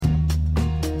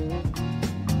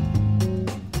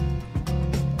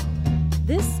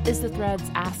This is The Thread's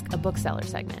Ask a Bookseller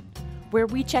segment, where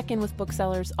we check in with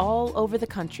booksellers all over the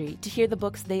country to hear the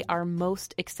books they are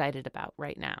most excited about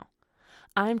right now.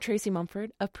 I'm Tracy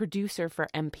Mumford, a producer for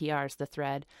NPR's The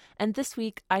Thread, and this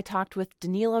week I talked with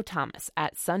Danilo Thomas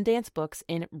at Sundance Books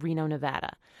in Reno,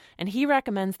 Nevada, and he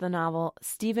recommends the novel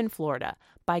Stephen Florida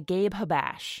by Gabe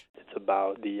Habash. It's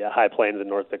about the High Plains in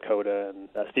North Dakota, and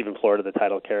Stephen Florida, the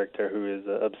title character, who is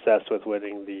obsessed with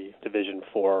winning the Division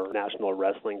IV national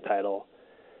wrestling title,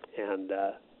 and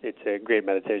it's a great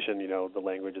meditation. You know, the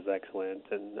language is excellent,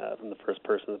 and from the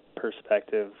first-person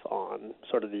perspective on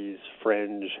sort of these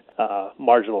fringe,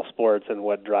 marginal sports and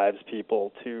what drives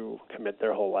people to commit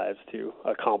their whole lives to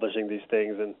accomplishing these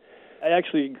things. And I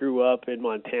actually grew up in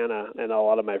Montana, and a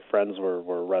lot of my friends were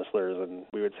wrestlers, and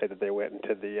we would say that they went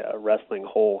into the wrestling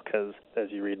hole because,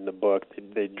 as you read in the book,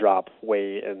 they drop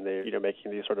weight and they're,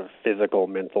 making these sort of physical,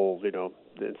 mental,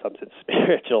 in some sense,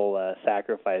 spiritual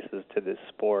sacrifices to this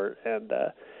sport. And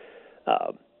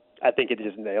I think it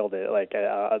just nailed it, like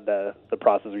the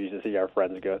process we used to see our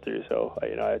friends go through. So,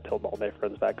 I told all my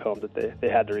friends back home that they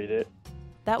had to read it.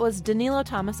 That was Danilo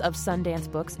Thomas of Sundance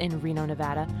Books in Reno,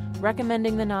 Nevada,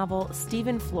 recommending the novel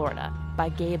Stephen Florida by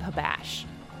Gabe Habash.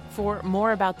 For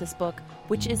more about this book,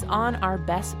 which is on our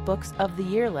Best Books of the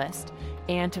Year list,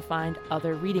 and to find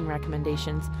other reading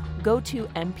recommendations, go to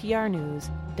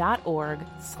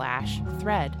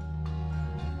nprnews.org/thread.